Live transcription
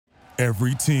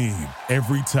Every team,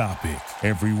 every topic,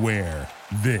 everywhere.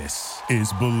 This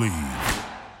is Believe.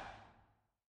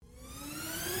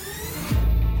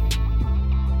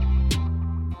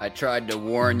 I tried to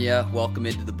warn you. Welcome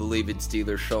into the Believe in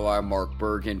Steelers show. I'm Mark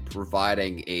Bergen,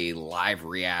 providing a live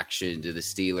reaction to the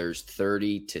Steelers'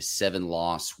 30-7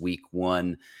 loss week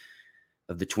one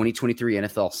of the 2023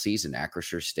 NFL season,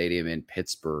 Acrisure Stadium in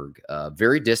Pittsburgh.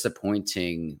 Very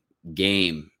disappointing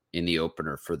game in the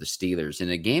opener for the Steelers. In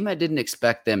a game I didn't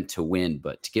expect them to win,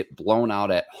 but to get blown out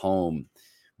at home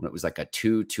when it was like a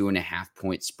 2.5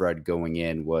 point spread going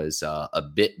in was a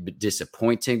bit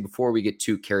disappointing. Before we get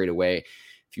too carried away,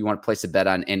 if you want to place a bet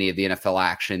on any of the NFL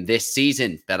action this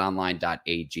season,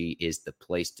 betonline.ag is the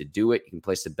place to do it. You can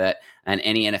place a bet on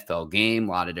any NFL game,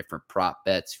 a lot of different prop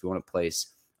bets. If you want to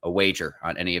place a wager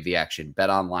on any of the action,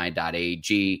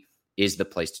 betonline.ag is the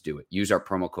place to do it. Use our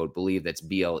promo code BELIEVE, that's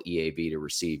BLEAV, to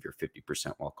receive your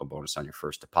 50% welcome bonus on your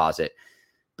first deposit.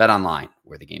 BetOnline,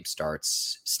 where the game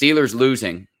starts. Steelers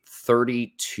losing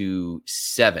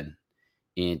 30-7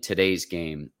 in today's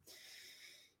game.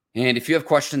 And if you have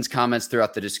questions, comments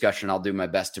throughout the discussion, I'll do my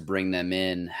best to bring them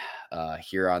in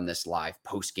here on this live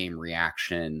post-game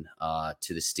reaction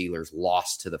to the Steelers'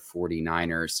 loss to the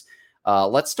 49ers.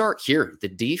 Let's start here. The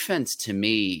defense, to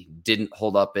me, didn't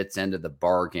hold up its end of the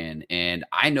bargain. And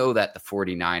I know that the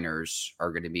 49ers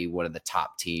are going to be one of the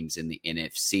top teams in the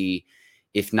NFC.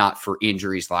 If not for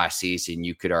injuries last season,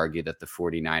 you could argue that the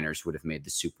 49ers would have made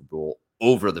the Super Bowl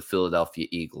over the Philadelphia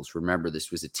Eagles. Remember, this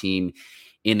was a team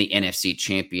in the NFC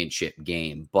Championship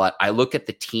game. But I look at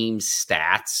the team's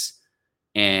stats,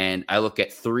 and I look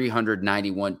at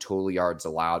 391 total yards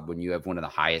allowed when you have one of the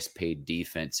highest paid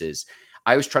defenses.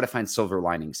 I always try to find silver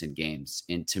linings in games.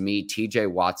 And to me,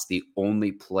 TJ Watt's the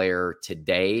only player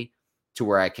today to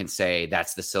where I can say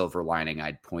that's the silver lining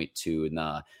I'd point to. In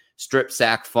the strip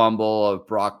sack fumble of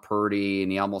Brock Purdy,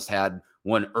 and he almost had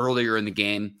one earlier in the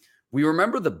game. We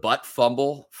remember the butt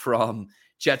fumble from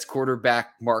Jets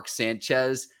quarterback Mark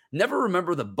Sanchez. Never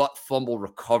remember the butt fumble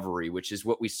recovery, which is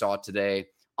what we saw today.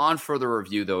 On further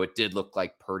review, though, it did look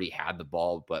like Purdy had the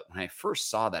ball. But when I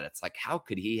first saw that, it's like, how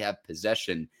could he have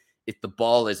possession if the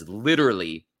ball is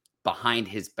literally behind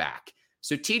his back?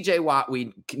 So TJ Watt,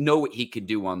 we know what he could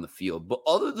do on the field. But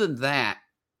other than that,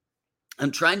 I'm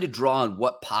trying to draw on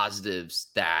what positives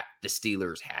that the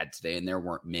Steelers had today, and there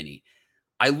weren't many.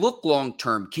 I look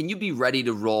long-term. Can you be ready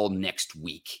to roll next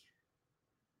week?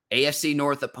 AFC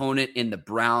North opponent in the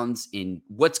Browns in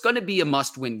what's going to be a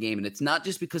must-win game, and it's not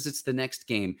just because it's the next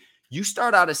game. You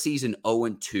start out a season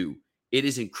 0-2. It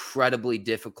is incredibly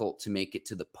difficult to make it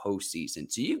to the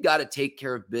postseason. So you've got to take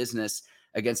care of business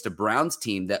against a Browns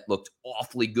team that looked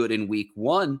awfully good in week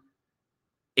one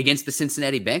against the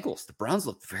Cincinnati Bengals. The Browns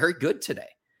looked very good today.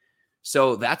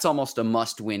 So that's almost a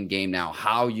must-win game now.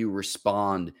 How you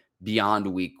respond beyond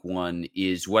week one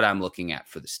is what I'm looking at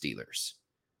for the Steelers.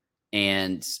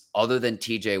 And other than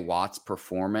TJ Watt's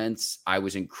performance, I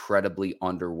was incredibly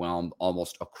underwhelmed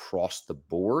almost across the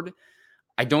board.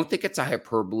 I don't think it's a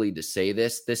hyperbole to say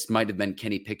this. This might have been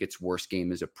Kenny Pickett's worst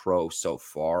game as a pro so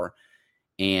far.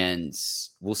 And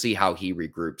we'll see how he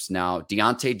regroups. Now,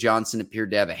 Deontay Johnson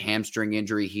appeared to have a hamstring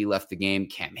injury. He left the game.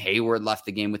 Cam Hayward left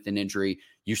the game with an injury.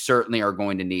 You certainly are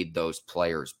going to need those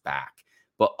players back.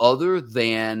 But other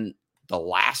than the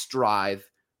last drive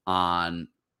on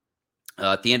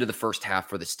at the end of the first half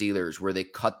for the Steelers, where they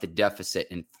cut the deficit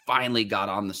and finally got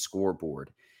on the scoreboard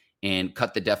and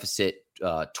cut the deficit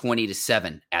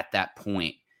 20-7 at that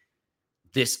point,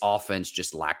 this offense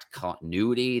just lacked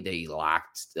continuity. They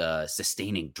lacked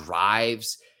sustaining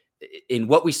drives. In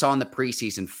what we saw in the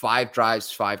preseason, 5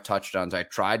 drives, 5 touchdowns, I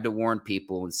tried to warn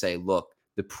people and say, look,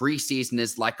 the preseason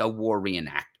is like a war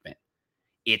reenactment.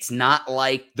 It's not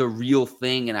like the real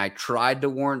thing. And I tried to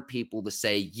warn people to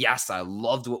say, yes, I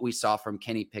loved what we saw from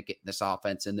Kenny Pickett in this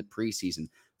offense in the preseason.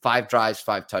 5 drives,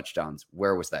 5 touchdowns.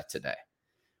 Where was that today?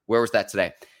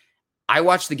 I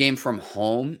watched the game from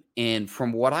home, and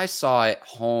from what I saw at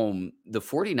home, the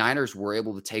 49ers were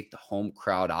able to take the home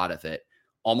crowd out of it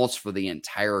almost for the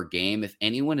entire game. If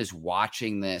anyone is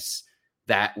watching this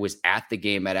that was at the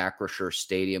game at Acrisure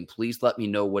Stadium, please let me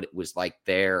know what it was like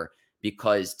there,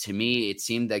 because to me, it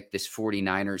seemed like this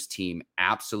 49ers team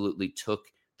absolutely took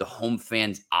the home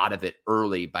fans out of it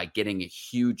early by getting a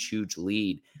huge, huge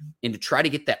lead. And to try to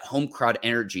get that home crowd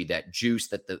energy, that juice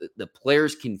that the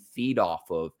players can feed off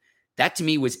of, that to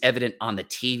me was evident on the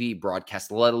TV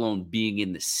broadcast, let alone being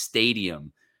in the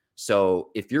stadium. So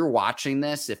if you're watching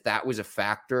this, if that was a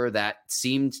factor, that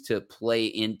seemed to play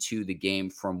into the game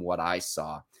from what I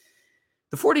saw.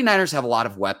 The 49ers have a lot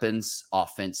of weapons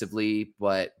offensively,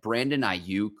 but Brandon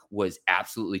Ayuk was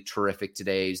absolutely terrific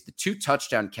today. The 2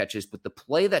 touchdown catches, but the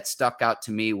play that stuck out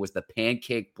to me was the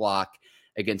pancake block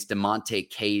against DeMonte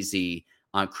Casey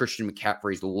on Christian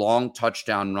McCaffrey's long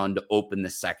touchdown run to open the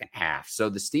second half. So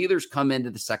the Steelers come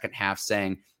into the second half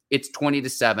saying, it's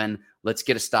 20-7. Let's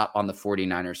get a stop on the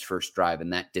 49ers first drive.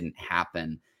 And that didn't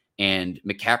happen. And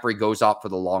McCaffrey goes off for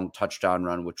the long touchdown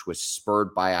run, which was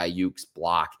spurred by Ayuk's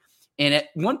block. And at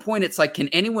one point, it's like, can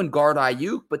anyone guard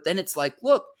Ayuk? But then it's like,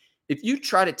 look, if you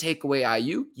try to take away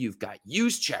Ayuk, you've got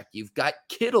Juszczyk, you've got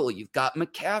Kittle, you've got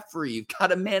McCaffrey, you've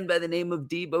got a man by the name of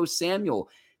Deebo Samuel.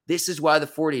 This is why the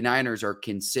 49ers are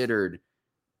considered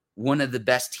one of the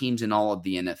best teams in all of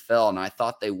the NFL. And I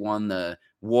thought they won the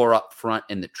war up front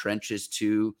in the trenches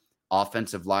too.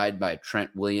 Offensive line by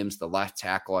Trent Williams, the left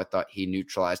tackle. I thought he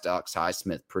neutralized Alex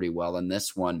Highsmith pretty well in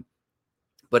this one.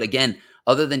 But again,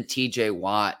 other than TJ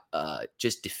Watt,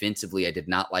 just defensively, I did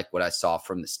not like what I saw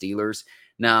from the Steelers.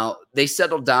 Now, they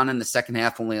settled down in the second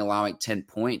half, only allowing 10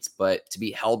 points, but to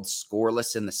be held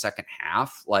scoreless in the second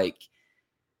half, like,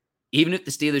 even if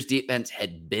the Steelers defense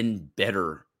had been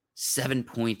better, 7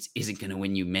 points isn't going to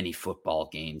win you many football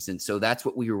games. And so that's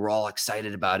what we were all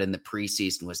excited about in the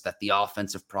preseason, was that the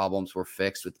offensive problems were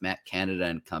fixed with Matt Canada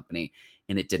and company,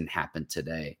 and it didn't happen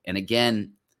today. And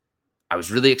again, I was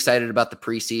really excited about the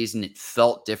preseason. It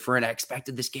felt different. I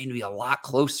expected this game to be a lot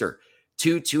closer.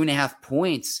 2.5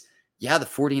 points. Yeah, the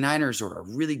 49ers were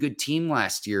a really good team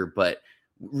last year, but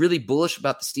really bullish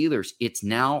about the Steelers. It's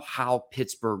now how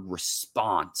Pittsburgh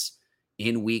responds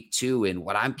in week 2 in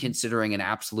what I'm considering an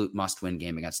absolute must-win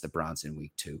game against the Browns in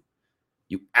week 2.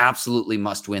 You absolutely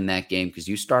must win that game because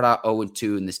you start out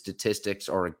 0-2 and the statistics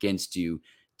are against you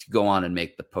to go on and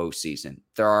make the postseason.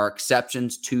 There are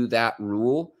exceptions to that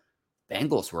rule.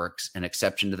 Bengals were an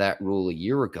exception to that rule a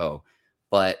year ago.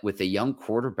 But with a young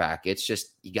quarterback, it's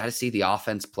just, you got to see the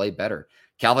offense play better.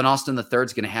 Calvin Austin III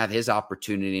is going to have his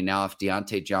opportunity now if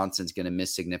Deontay Johnson's going to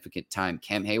miss significant time.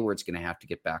 Cam Hayward's going to have to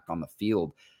get back on the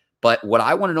field. But what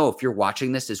I want to know, if you're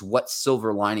watching this, is what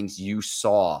silver linings you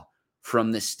saw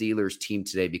from the Steelers team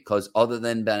today, because other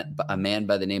than a man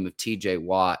by the name of TJ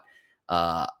Watt,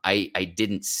 I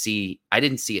didn't see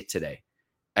it today.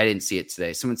 I didn't see it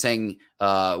today. Someone saying,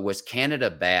 was Canada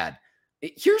bad?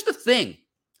 Here's the thing.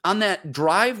 On that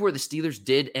drive where the Steelers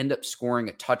did end up scoring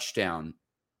a touchdown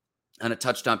on a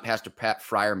touchdown pass to Pat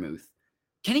Freiermuth,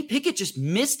 Kenny Pickett just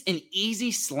missed an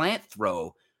easy slant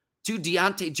throw to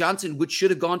Deontay Johnson, which should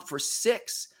have gone for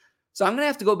 6. So I'm going to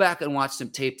have to go back and watch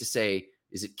some tape to say,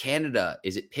 is it Canada?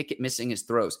 Is it Pickett missing his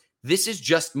throws? This is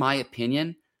just my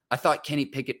opinion. I thought Kenny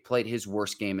Pickett played his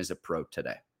worst game as a pro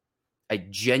today. I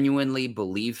genuinely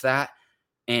believe that.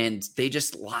 And they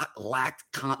just lacked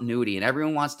continuity. And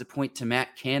everyone wants to point to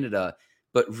Matt Canada,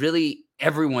 but really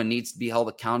everyone needs to be held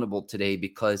accountable today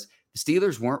because the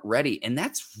Steelers weren't ready. And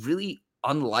that's really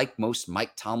unlike most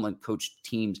Mike Tomlin coached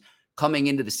teams coming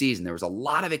into the season. There was a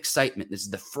lot of excitement. This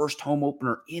is the first home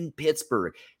opener in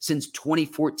Pittsburgh since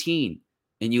 2014.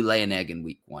 And you lay an egg in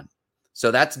week 1.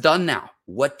 So that's done now.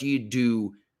 What do you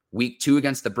do week 2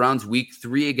 against the Browns, week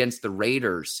 3 against the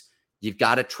Raiders? You've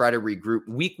got to try to regroup.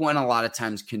 Week 1 a lot of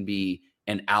times can be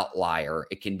an outlier.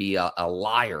 It can be a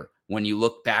liar. When you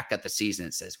look back at the season,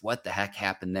 it says, what the heck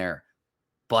happened there?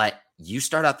 But you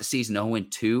start out the season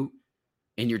 0-2,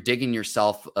 and you're digging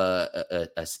yourself,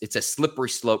 it's a slippery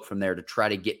slope from there to try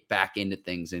to get back into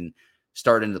things and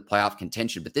start into the playoff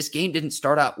contention. But this game didn't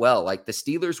start out well. Like the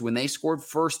Steelers, when they scored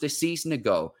first a season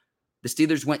ago, the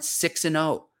Steelers went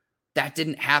 6-0. That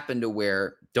didn't happen to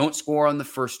where don't score on the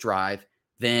first drive.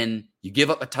 Then you give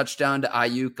up a touchdown to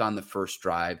Ayuk on the first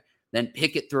drive. Then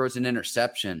Pickett throws an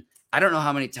interception. I don't know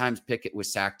how many times Pickett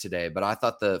was sacked today, but I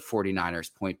thought the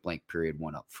 49ers point blank period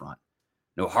won up front.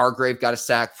 No, Hargrave got a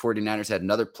sack. 49ers had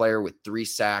another player with 3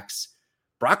 sacks.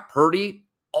 Brock Purdy,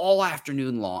 all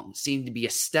afternoon long, seemed to be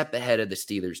a step ahead of the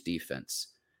Steelers defense.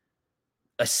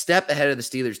 A step ahead of the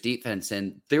Steelers defense.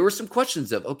 And there were some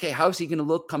questions of, okay, how is he going to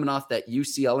look coming off that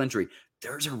UCL injury?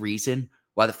 There's a reason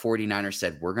why the 49ers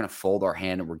said, we're going to fold our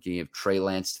hand and we're going to give Trey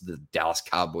Lance to the Dallas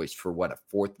Cowboys for a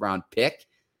 4th-round pick.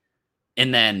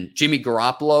 And then Jimmy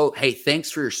Garoppolo, hey, thanks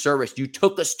for your service. You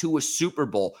took us to a Super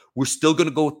Bowl. We're still going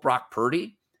to go with Brock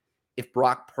Purdy. If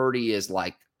Brock Purdy is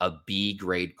like a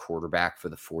B-grade quarterback for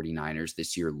the 49ers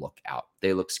this year, look out.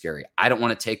 They look scary. I don't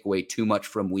want to take away too much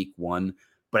from week 1,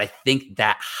 but I think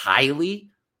that highly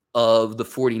of the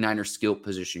 49ers skill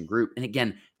position group. And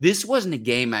again, this wasn't a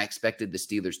game I expected the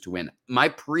Steelers to win. My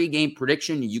pregame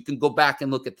prediction, you can go back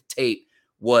and look at the tape,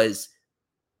 was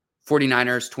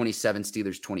 49ers 27,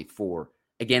 Steelers 24.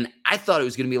 Again, I thought it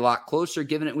was going to be a lot closer,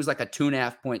 given it was like a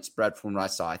 2.5-point spread from what I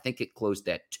saw. I think it closed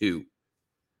at 2.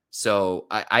 So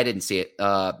I didn't see it.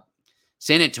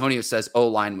 San Antonio says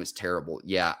O-line was terrible.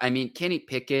 Yeah, I mean, Kenny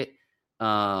Pickett,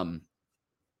 let's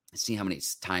see how many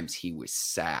times he was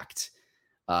sacked.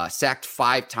 Sacked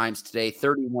 5 times today,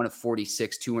 31 of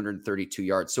 46, 232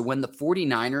 yards. So when the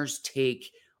 49ers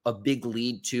take a big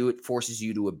lead too, it forces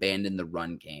you to abandon the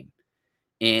run game.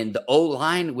 And the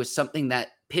O-line was something that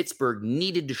Pittsburgh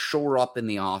needed to shore up in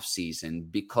the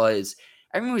offseason because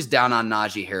everyone was down on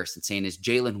Najee Harris and saying, is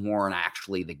Jaylen Warren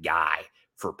actually the guy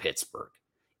for Pittsburgh?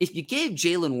 If you gave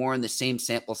Jaylen Warren the same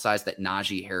sample size that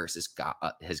Najee Harris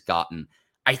has gotten,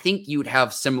 I think you would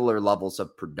have similar levels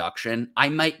of production. I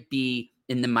might be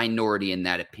in the minority in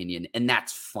that opinion, and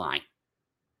that's fine.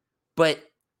 But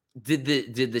did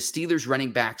the Steelers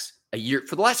running backs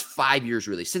for the last 5 years,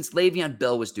 really, since Le'Veon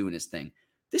Bell was doing his thing,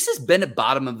 this has been at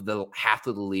bottom of the half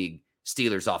of the league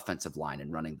Steelers offensive line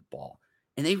and running the ball.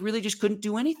 And they really just couldn't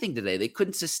do anything today. They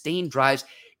couldn't sustain drives.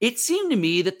 It seemed to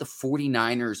me that the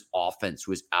 49ers offense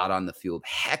was out on the field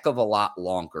heck of a lot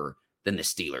longer than the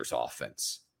Steelers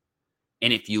offense.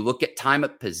 And if you look at time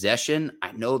of possession,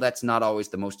 I know that's not always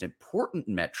the most important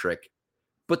metric,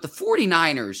 but the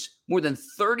 49ers, more than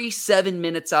 37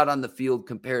 minutes out on the field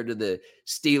compared to the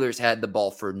Steelers had the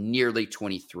ball for nearly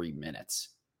 23 minutes.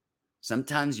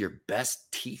 Sometimes your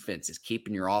best defense is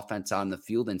keeping your offense on the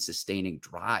field and sustaining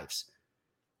drives.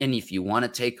 And if you want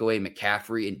to take away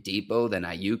McCaffrey and Debo, then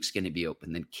Ayuk's going to be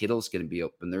open. Then Kittle's going to be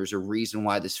open. There's a reason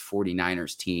why this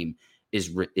 49ers team is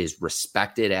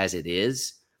respected as it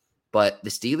is. But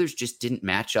the Steelers just didn't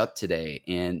match up today.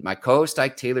 And my co-host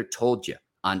Ike Taylor told you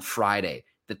on Friday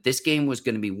that this game was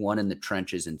going to be won in the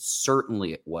trenches, and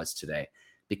certainly it was today.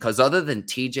 Because other than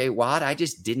TJ Watt, I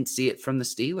just didn't see it from the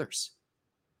Steelers.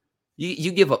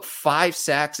 You give up 5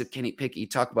 sacks of Kenny Pickett. You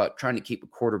talk about trying to keep a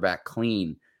quarterback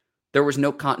clean. There was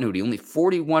no continuity, only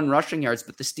 41 rushing yards,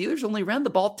 but the Steelers only ran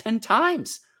the ball 10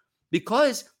 times.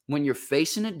 Because when you're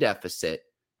facing a deficit,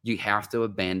 you have to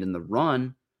abandon the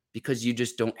run because you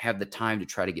just don't have the time to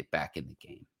try to get back in the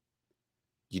game.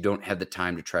 You don't have the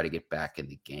time to try to get back in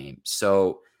the game.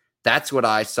 So that's what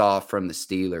I saw from the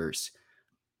Steelers.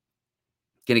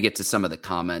 Going to get to some of the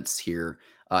comments here.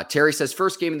 Terry says,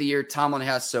 first game of the year, Tomlin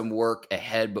has some work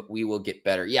ahead, but we will get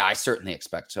better. Yeah, I certainly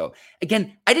expect so.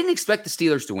 Again, I didn't expect the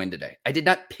Steelers to win today. I did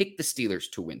not pick the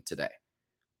Steelers to win today,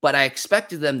 but I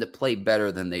expected them to play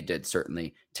better than they did,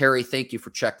 certainly. Terry, thank you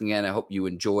for checking in. I hope you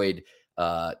enjoyed.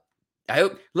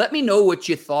 Let me know what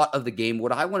you thought of the game.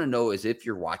 What I want to know is, if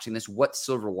you're watching this, what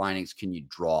silver linings can you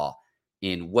draw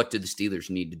in what do the Steelers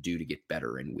need to do to get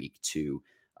better in week 2?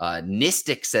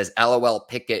 Nistic says, LOL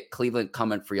Pickett, Cleveland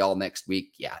coming for y'all next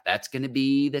week. Yeah, that's going to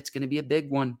be a big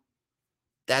one.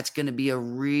 That's going to be a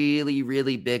really,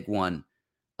 really big one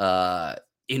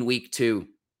in week 2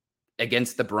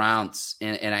 against the Browns.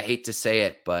 And I hate to say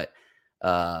it, but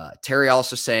Terry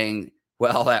also saying,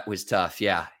 well, that was tough.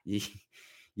 Yeah,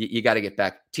 you got to get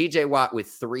back. TJ Watt with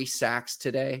 3 sacks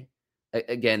today.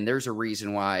 Again, there's a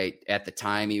reason why at the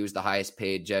time he was the highest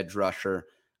paid edge rusher.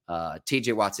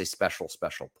 TJ Watt's a special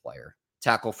player.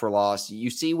 Tackle for loss. You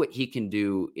see what he can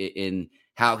do in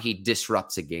how he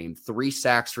disrupts a game. 3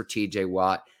 sacks for TJ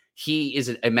Watt. He is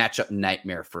a matchup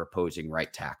nightmare for opposing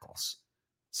right tackles.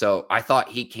 So I thought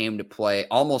he came to play,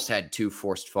 almost had 2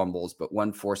 forced fumbles, but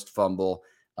 1 forced fumble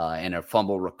and a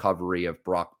fumble recovery of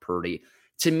Brock Purdy.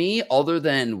 To me, other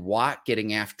than Watt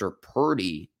getting after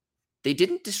Purdy, they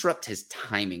didn't disrupt his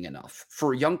timing enough.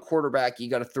 For a young quarterback, you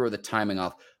got to throw the timing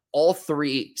off. All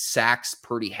 3 sacks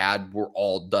Purdy had were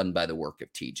all done by the work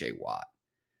of TJ Watt.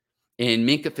 And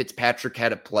Minkah Fitzpatrick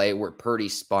had a play where Purdy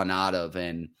spun out of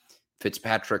and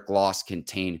Fitzpatrick lost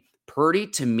contain. Purdy,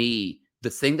 to me, the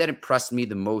thing that impressed me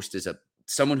the most is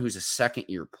someone who's a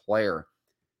second-year player.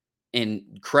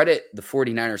 And credit the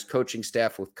 49ers coaching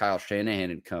staff with Kyle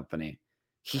Shanahan and company.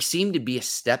 He seemed to be a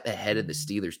step ahead of the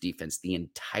Steelers defense the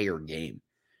entire game,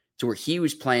 to where he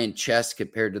was playing chess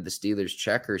compared to the Steelers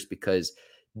checkers, because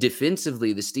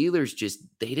defensively, the Steelers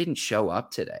they didn't show up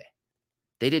today.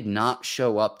 They did not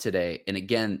show up today. And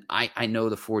again, I know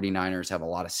the 49ers have a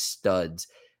lot of studs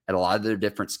at a lot of their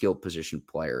different skill position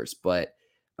players, but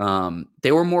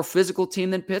they were a more physical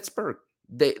team than Pittsburgh.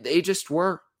 They just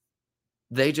were.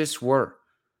 They just were.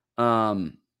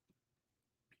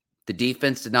 The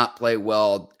defense did not play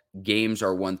well. Games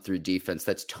are won through defense.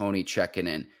 That's Tony checking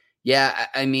in. Yeah,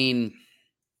 I mean,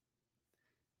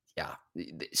 yeah,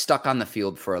 stuck on the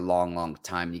field for a long, long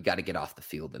time. You got to get off the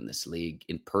field in this league.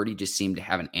 And Purdy just seemed to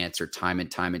have an answer time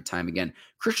and time again.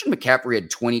 Christian McCaffrey had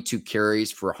 22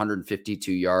 carries for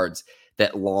 152 yards,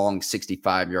 that long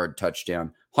 65-yard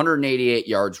touchdown. 188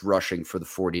 yards rushing for the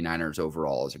 49ers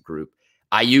overall as a group.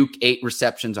 Aiyuk, 8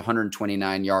 receptions,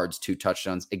 129 yards, 2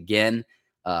 touchdowns. Again,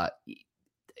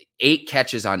 8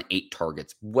 catches on 8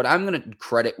 targets. What I'm going to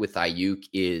credit with Aiyuk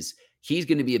is he's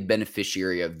going to be a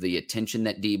beneficiary of the attention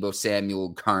that Deebo Samuel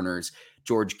garners,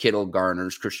 George Kittle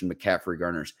garners, Christian McCaffrey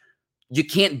garners. You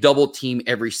can't double team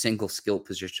every single skill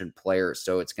position player.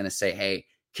 So it's going to say, hey,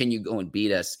 can you go and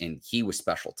beat us? And he was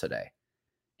special today.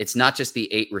 It's not just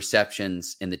the 8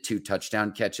 receptions and the 2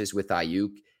 touchdown catches with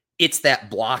Aiyuk. It's that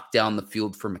block down the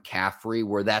field for McCaffrey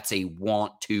where that's a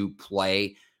want-to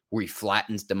play where he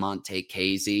flattens Damontae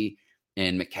Kazee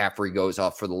and McCaffrey goes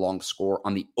off for the long score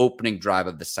on the opening drive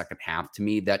of the second half. To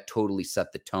me, that totally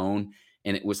set the tone.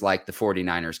 And it was like the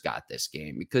 49ers got this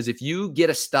game. Because if you get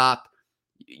a stop,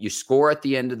 you score at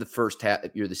the end of the first half,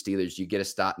 if you're the Steelers, you get a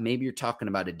stop, maybe you're talking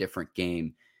about a different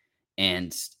game.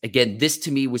 And again, this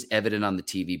to me was evident on the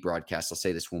TV broadcast. I'll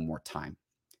say this one more time.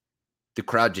 The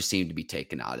crowd just seemed to be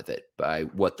taken out of it by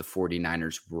what the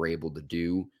 49ers were able to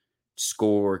do.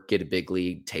 Score, get a big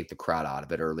lead, take the crowd out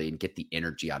of it early, and get the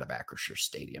energy out of Acrisure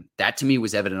Stadium. That to me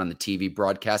was evident on the TV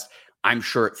broadcast. I'm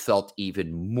sure it felt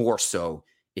even more so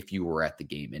if you were at the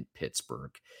game in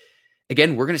Pittsburgh.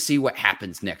 Again, we're going to see what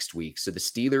happens next week. So the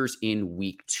Steelers in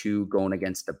week 2 going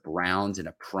against the Browns in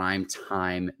a prime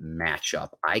time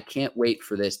matchup. I can't wait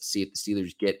for this to see if the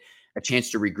Steelers get a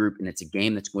chance to regroup. And it's a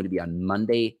game that's going to be on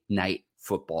Monday Night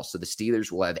Football. So the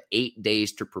Steelers will have 8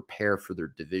 days to prepare for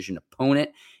their division opponent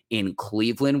in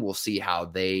Cleveland. We'll see how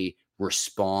they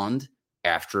respond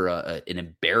after an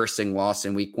embarrassing loss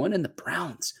in week 1. And the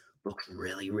Browns looked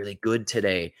really, really good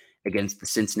today against the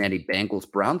Cincinnati Bengals.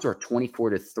 Browns are a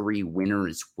 24-3 winner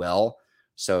as well.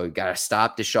 So you got to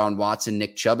stop Deshaun Watson,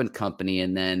 Nick Chubb and company.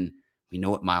 And then we know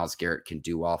what Myles Garrett can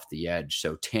do off the edge.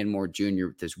 So Dan Moore Jr.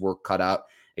 with his work cut out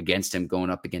against him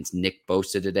going up against Nick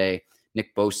Bosa today.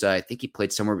 Nick Bosa, I think he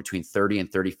played somewhere between 30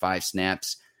 and 35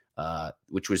 snaps,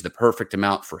 which was the perfect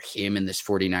amount for him in this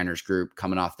 49ers group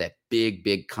coming off that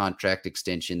big contract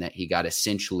extension that he got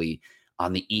essentially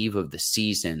on the eve of the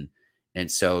season. And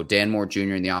so Dan Moore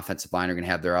Jr. and the offensive line are going to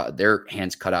have their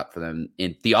hands cut out for them.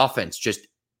 And the offense just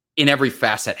in every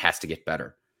facet has to get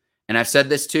better. And I've said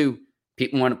this too.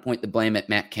 People want to point the blame at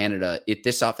Matt Canada. If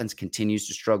this offense continues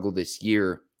to struggle this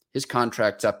year, his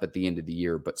contract's up at the end of the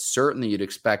year. But certainly you'd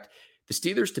expect the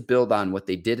Steelers to build on what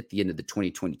they did at the end of the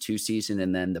 2022 season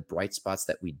and then the bright spots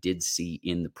that we did see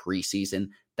in the preseason.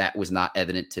 That was not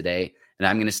evident today. And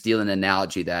I'm going to steal an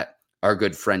analogy that our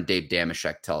good friend Dave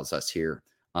Damashek tells us here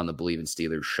on the Believe in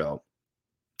Steelers show.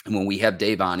 And when we have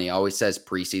Dave on, he always says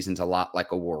preseason's a lot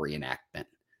like a war reenactment,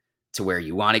 to where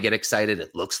you want to get excited.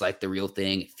 It looks like the real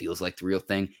thing. It feels like the real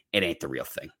thing. It ain't the real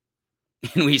thing.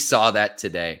 And we saw that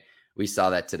today. We saw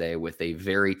that today with a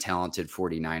very talented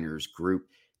 49ers group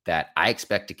that I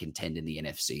expect to contend in the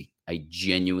NFC. I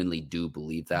genuinely do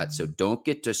believe that. So don't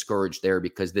get discouraged there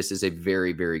because this is a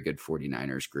very, very good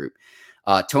 49ers group.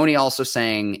 Tony also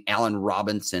saying Allen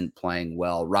Robinson playing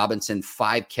well. Robinson,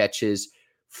 5 catches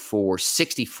for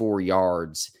 64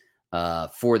 yards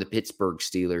for the Pittsburgh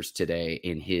Steelers today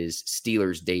in his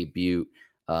Steelers debut,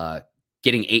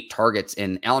 getting 8 targets.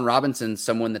 And Allen Robinson,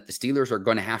 someone that the Steelers are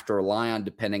going to have to rely on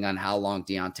depending on how long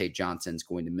Deontay Johnson's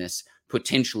going to miss,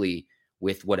 potentially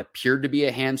with what appeared to be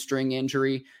a hamstring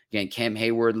injury. Again, Cam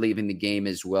Hayward leaving the game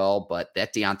as well, but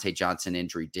that Deontay Johnson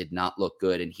injury did not look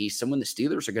good. And he's someone the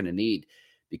Steelers are going to need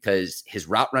because his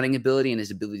route running ability and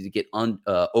his ability to get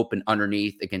open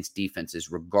underneath against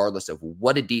defenses, regardless of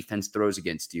what a defense throws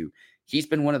against you, he's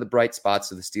been one of the bright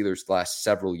spots of the Steelers the last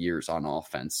several years on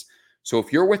offense. So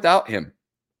if you're without him,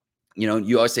 you know,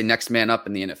 you always say next man up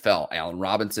in the NFL. Allen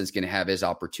Robinson's going to have his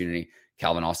opportunity.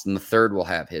 Calvin Austin III will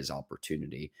have his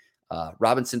opportunity.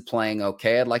 Robinson playing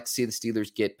okay. I'd like to see the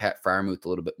Steelers get Pat Freiermuth a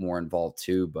little bit more involved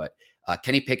too, but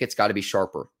Kenny Pickett's got to be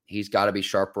sharper. He's got to be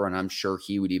sharper, and I'm sure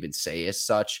he would even say as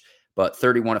such. But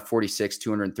 31 of 46,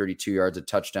 232 yards, a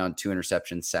touchdown, 2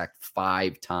 interceptions, sacked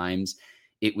 5 times.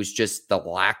 It was just the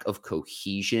lack of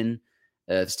cohesion.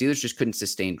 The Steelers just couldn't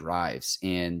sustain drives.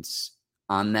 And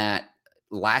on that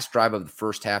last drive of the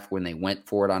first half when they went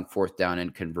for it on 4th down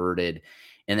and converted,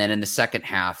 and then in the second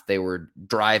half, they were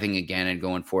driving again and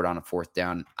going for it on a 4th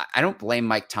down. I don't blame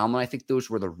Mike Tomlin. I think those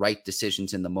were the right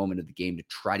decisions in the moment of the game to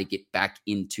try to get back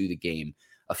into the game.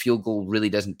 A field goal really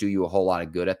doesn't do you a whole lot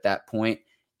of good at that point.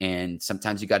 And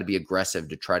sometimes you got to be aggressive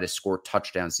to try to score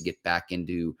touchdowns to get back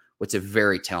into what's a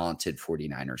very talented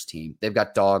 49ers team. They've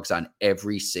got dogs on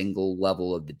every single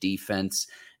level of the defense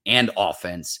and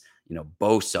offense. You know,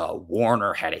 Bosa,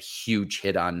 Warner had a huge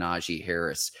hit on Najee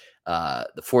Harris.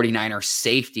 The 49ers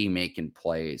safety making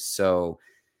plays. So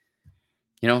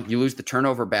You lose the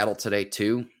turnover battle today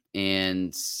too.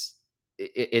 And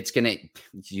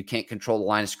you can't control the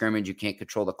line of scrimmage. You can't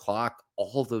control the clock.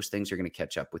 All of those things are going to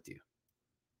catch up with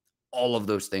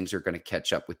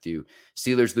you.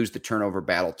 Steelers lose the turnover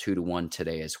battle 2-1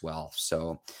 today as well.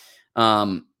 So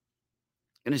I'm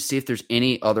going to see if there's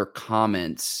any other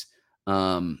comments.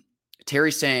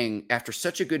 Terry saying, after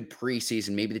such a good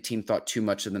preseason, maybe the team thought too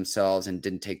much of themselves and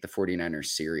didn't take the 49ers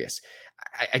serious.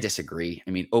 I disagree.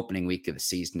 I mean, opening week of the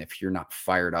season, if you're not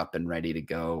fired up and ready to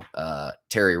go,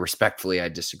 Terry, respectfully, I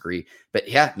disagree. But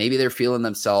yeah, maybe they're feeling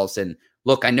themselves. And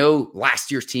look, I know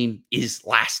last year's team is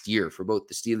last year for both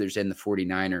the Steelers and the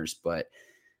 49ers, but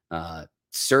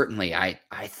certainly I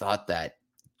thought that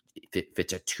if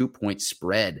it's a 2-point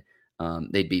spread,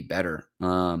 they'd be better.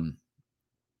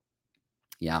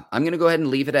 Yeah, I'm going to go ahead and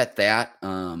leave it at that.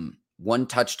 1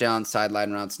 touchdown,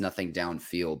 sideline routes, nothing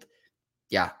downfield.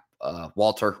 Yeah,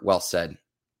 Walter, well said.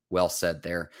 Well said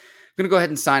there. I'm going to go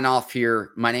ahead and sign off here.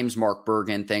 My name's Mark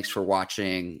Bergen. Thanks for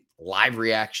watching. Live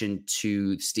reaction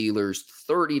to Steelers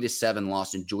 30-7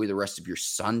 loss. Enjoy the rest of your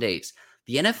Sundays.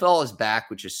 The NFL is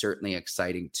back, which is certainly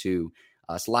exciting too.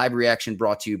 It's live reaction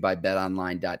brought to you by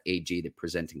betonline.ag, the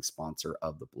presenting sponsor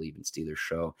of the Believe in Steelers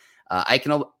show.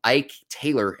 Ike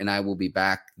Taylor and I will be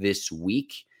back this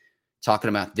week talking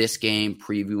about this game,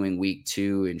 previewing week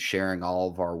 2, and sharing all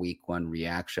of our week 1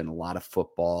 reaction. A lot of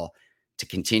football to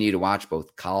continue to watch,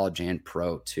 both college and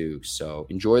pro too. So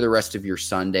enjoy the rest of your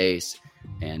Sundays,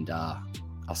 and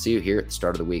I'll see you here at the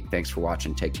start of the week. Thanks for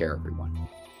watching. Take care, everyone.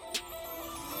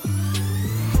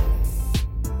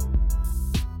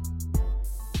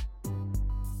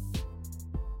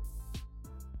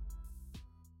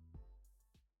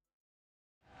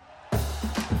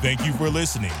 Thank you for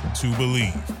listening to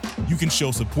Believe. You can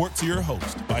show support to your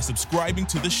host by subscribing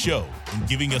to the show and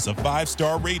giving us a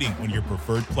 5-star rating on your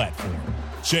preferred platform.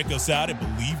 Check us out at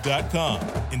Believe.com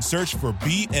and search for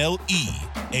BLEAV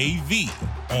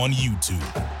on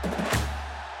YouTube.